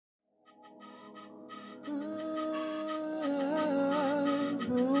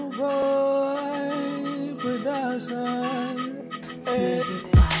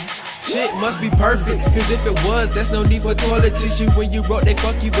Shit must be perfect, cause if it was, there's no need for toilet tissue. When you broke, they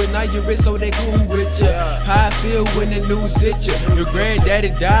fuck you, but now you're rich, so they cool with ya. How I feel when the news hit ya. Your granddaddy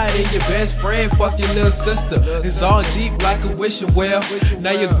died and your best friend fucked your little sister. It's all deep like a wishing well.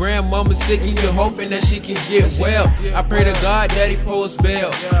 Now your grandmama's sick and you're hoping that she can get well. I pray to God that he post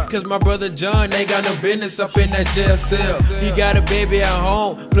bail, cause my brother John ain't got no business up in that jail cell. He got a baby at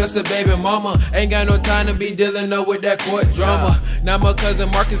home, plus a baby mama. Ain't got no time to be dealing up with that court drama. Now my cousin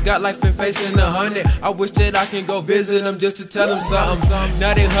Marcus got life and facing 100. I wish that I can go visit him just to tell him something.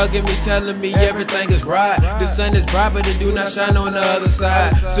 Now they hugging me, telling me everything is right. The sun is bright, but it do not shine on the other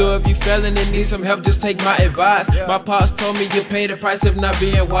side. So if you feeling and need some help, just take my advice. My pops told me you pay the price of not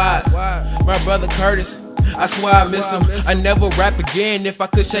being wise. My brother Curtis, I swear I miss him. I never rap again if I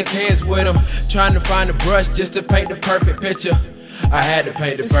could shake hands with him. Trying to find a brush just to paint the perfect picture. I had to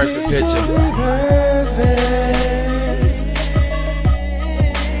paint the perfect picture.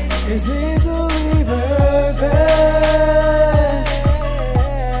 It seems to be perfect.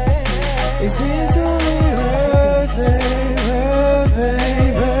 It seems to be perfect,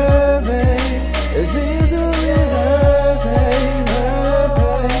 perfect, perfect. It seems to be perfect,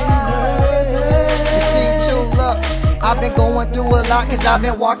 perfect, perfect. You see, too, look, I've been going through a lot, cause I've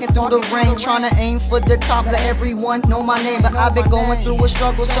been walking through the rain, trying to aim for the top, let everyone know my name. But I've been going through a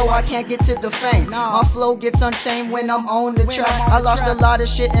struggle, so I can't get to the fame. My flow gets untamed when I'm on the track. I lost a lot of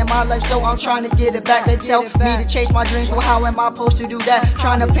shit in my life, so I'm trying to get it back. They tell me to chase my dreams, well how am I supposed to do that?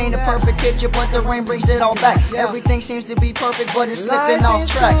 Trying to paint a perfect picture, but the rain brings it all back. Everything seems to be perfect, but it's slipping off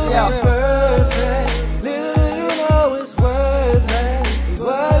track. Perfect. Little you know it's worthless. The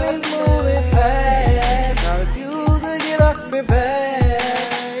world is moving fast. I refuse to get up and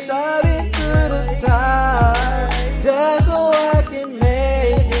back. Driving to the top, just so I can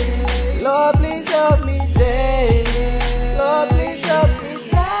make it. Lord, please help me daily. Lord, please help me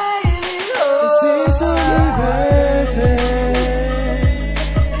daily. Lord. It seems to be perfect.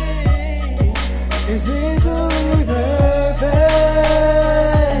 It seems to be perfect.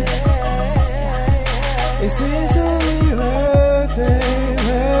 It seems to be perfect,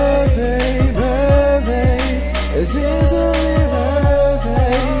 perfect, perfect. It seems to be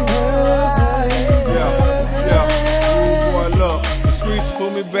perfect, perfect, perfect. Boy, look, the streets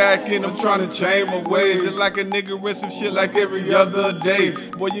pull me back and I'm trying to change my ways. Just like a nigga rinse some shit like every other day.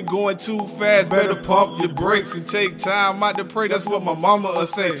 Boy, you going too fast, better pump your brakes and take time out to pray. That's what my mama would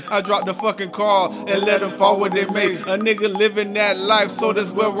say. I dropped the fucking call and let them fall what they make. A nigga living that life, so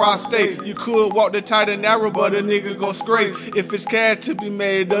that's where I stay. You could walk the tight and narrow, but a nigga gon' stray. If it's cash to be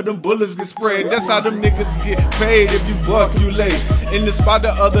made, or them bullets get sprayed. That's how them niggas get paid. If you buck, you late. In the spot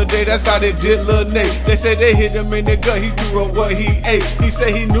the other day, that's how they did Lil Nate. They said they hit him in the gut, he threw up what he ate. He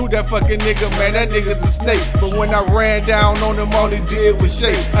said he knew that fucking nigga, man, that nigga's a snake. But when I ran down on him, all he did was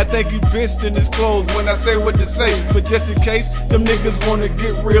shake. I think he pissed in his clothes when I say what to say. But just in case, them niggas wanna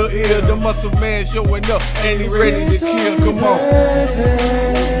get real ill. The muscle man showing up, and he ready to kill, come on.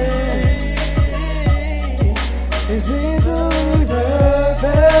 It seems